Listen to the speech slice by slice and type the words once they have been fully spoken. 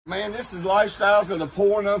Man, this is lifestyles of the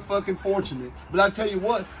poor and unfucking fortunate. But I tell you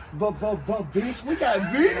what, bitch, we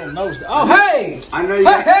got views. Oh, hey! I know you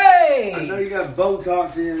I know you got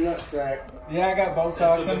Botox in your nutsack. Yeah, I got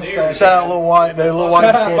Botox in the sack. Shout out Lil Wyte, dude. Lil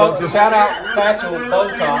Wyte Shout out Satchel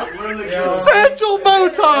Botox. Satchel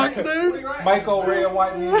Botox, dude. Michael Red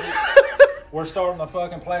White Music. We're starting a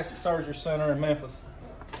fucking plastic surgery center in Memphis.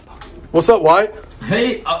 What's up, White?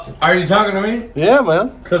 Hey, are you talking to me? Yeah, man.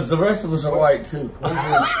 Because the rest of us are white too.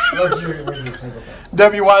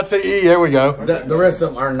 WYTE, there we go. The rest of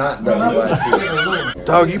them are not WYTE.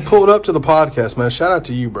 Dog, you pulled up to the podcast, man. Shout out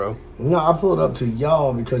to you, bro. No, I pulled up to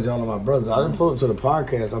y'all because y'all are my brothers. I didn't pull up to the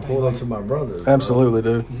podcast. I pulled up to my brothers. Absolutely,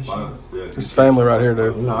 dude. It's family right here,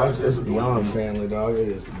 dude. No, it's beyond family, dog. It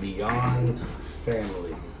is beyond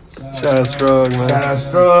family. Shout out Strug, man. Shout out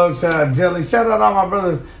Strug, shout out Jelly, shout out all my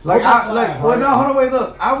brothers. Well, no, hold on, wait,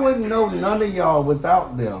 look. I wouldn't know none of y'all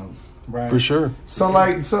without them. Right. For sure. So,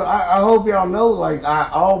 I hope y'all know,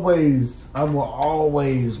 I will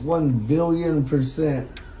always 1,000,000,000%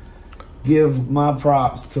 give my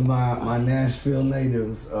props to my Nashville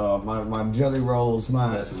natives, my Jelly Rolls,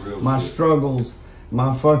 my struggles,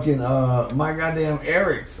 my fucking, my goddamn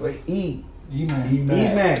Eric's,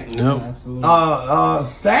 E-Mac. Yep. Absolutely.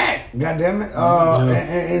 Stack, goddammit.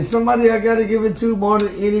 And somebody I gotta give it to more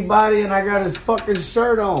than anybody, and I got his fucking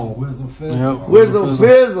shirt on. Whizzle Fizzle. Yep. Whizzle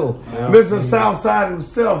Fizzle. Yep. Mr. Southside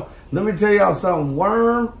himself. Let me tell y'all something.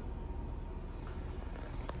 Worm,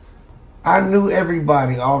 I knew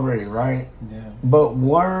everybody already, right? Yeah. But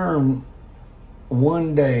Worm,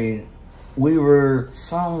 one day, we were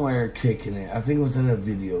somewhere kicking it. I think it was in a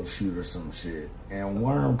video shoot or some shit. And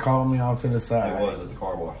Worm called me off to the side. It was at the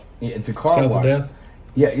car wash. Yeah, at the car South wash. of Death?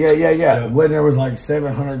 Yeah. When there was like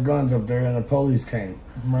 700 guns up there and the police came.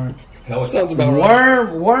 Right. Sounds about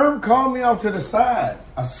right. Worm called me off to the side.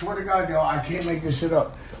 I swear to God, y'all, I can't make this shit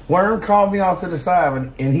up. Worm called me off to the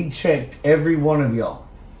side and he checked every one of y'all.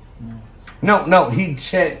 No, he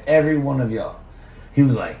checked every one of y'all. He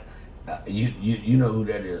was like, you know who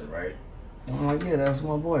that is, right? And I'm like, yeah, that's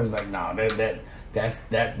my boy. He was like, nah, that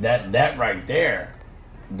right there.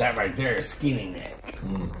 That right there is Skinny Neck.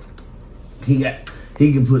 He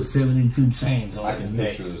can put 72 chains on his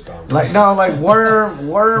neck.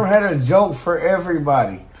 Worm had a joke for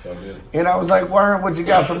everybody. And I was like, Worm, what you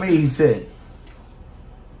got for me? He said,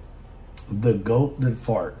 the goat that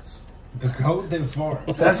farts. The goat that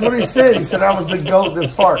farts. That's what he said. He said I was the goat that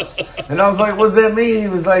farts. And I was like, what does that mean? He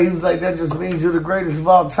was like, that just means you're the greatest of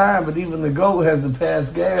all time, but even the goat has to pass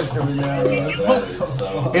gas every now and then.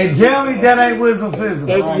 And tell me that ain't Whizzle Fizzle.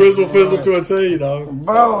 That's Whizzle Fizzle to a T, dog.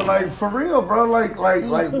 Bro, like for real, bro. Like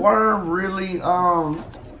Worm really I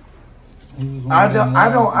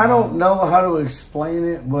don't know how to explain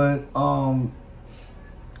it, but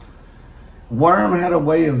Worm had a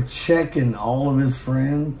way of checking all of his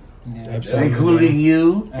friends. Yeah, including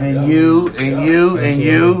you and you and you and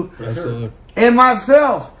you and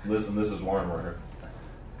myself. Listen, this is Worm right here.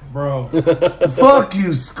 Bro. Fuck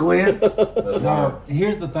you, Squints. No,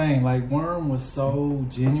 here's the thing. Like, Worm was so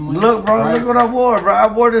genuine. Look, bro, look what I wore, bro. I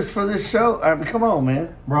wore this for this show. I mean, come on,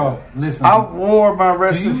 man. Bro, listen. I wore my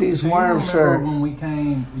Rest in Peace Worm shirt. When we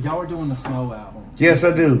came, y'all were doing the Snow album. Yes,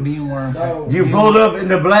 I do. Me and Worm. You pulled up in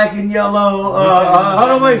the black and yellow. Hold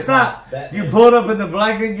on, wait, stop. You pulled up in the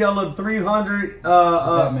black and yellow 300,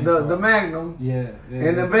 the Magnum. Yeah.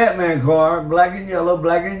 In the Batman car, black and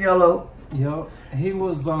yellow. Yep. He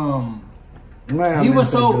was Man, he was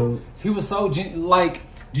so like.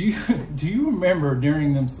 Do you remember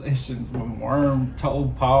during them sessions when Worm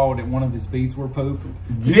told Paul that one of his beats were pooping?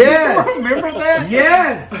 Yes. You remember that?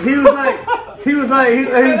 Yes. He was like, he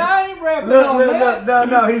said, I ain't rapping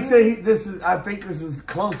no. He said I think this is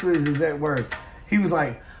close to his exact words. He was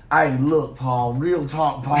like, hey, look, Paul, real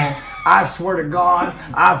talk, Paul. I swear to God,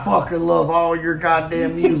 I fucking love all your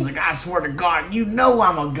goddamn music. I swear to God, you know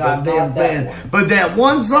I'm a goddamn fan. But that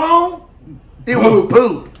one song, it was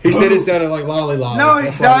poop. He said it sounded like Lolly Lolly. No, it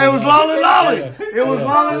was Lolly Lolly. It was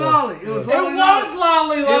Lolly Lolly. It was Lolly Lolly.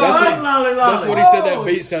 That's what he said that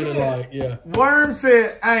beat sounded like, yeah. Worm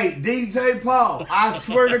said, hey, DJ Paul, I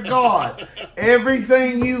swear to God,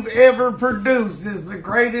 everything you've ever produced is the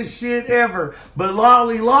greatest shit ever. But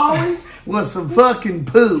Lolly Lolly was some fucking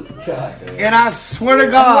poop. And I swear to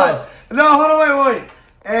God. No, hold on, wait.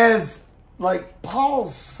 As, like,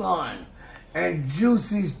 Paul's son and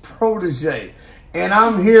Juicy's protege. And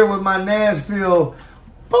I'm here with my Nashville,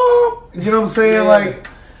 boom, you know what I'm saying? Yeah. Like,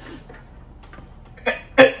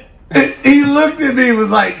 he looked at me and was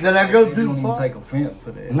like, did I go You too don't even far? take offense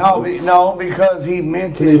to that. No, because he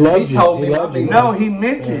meant He it. loves He you. told He me loves my you. beats- No, he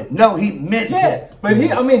meant it. No, he meant Yeah, it. but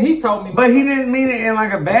he's told me. But he didn't mean it in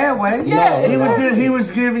like a bad way. Yeah, he was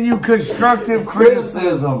giving you constructive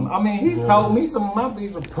criticism. I mean, he's told me some of my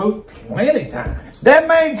beats are poop plenty times. That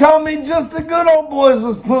man told me just the good old boys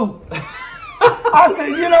was poop. I said,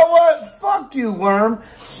 you know what? Fuck you, Worm.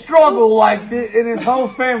 Struggle liked it, and his whole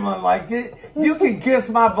family liked it. You can kiss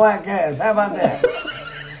my black ass. How about that?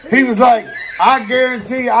 He was like, I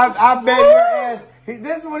guarantee, I bet your ass.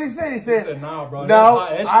 This is what he said. He said, "Nah, bro. No,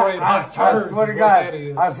 That's straight hot I turds swear to is what God. that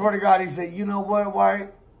is." I swear to God. He said, you know what, White?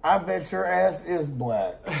 I bet your ass is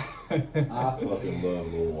black. I fucking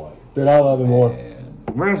love Lil Wyte. Dude, I love him more.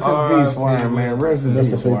 Rest in peace, Worm, man. Rest in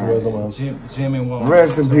That's peace, a piece of Worm. wisdom, man. Jimmy Warren.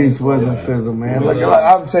 Rest in peace, Wisdom Fizzle, man. Like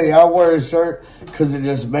I'll tell you, I wear his shirt because it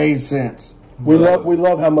just made sense. We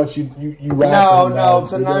love how much you rap. No.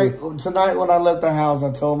 Tonight when I left the house,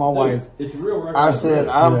 I told my wife. It's real record. I said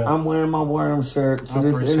I'm wearing my Worm shirt to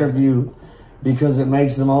this interview because it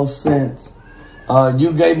makes the most sense.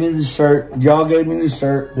 You gave me the shirt. Y'all gave me the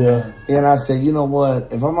shirt. Yeah. And I said, you know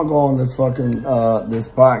what? If I'm gonna go on this fucking this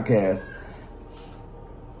podcast,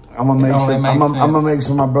 I'm gonna make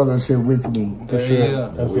sure my brother's here with me. For sure. Yeah.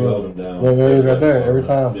 We held him down. There he is right there every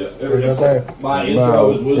time. Yeah, Right there. my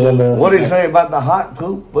intro is Yeah, man. What did he say about the hot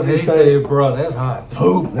poop? What did He he say? said, bro, that's hot.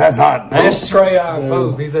 Poop. That's hot. That's straight out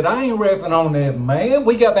poop. He said, I ain't rapping on that, man.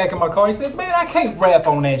 We got back in my car. He said, man, I can't rap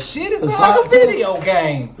on that shit. It's like hot a video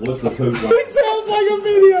game. What's the poop? He sounds like a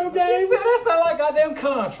video He game. said, that sound like goddamn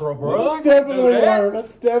Contra, bro. That's definitely Do that. Worm.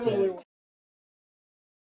 That's definitely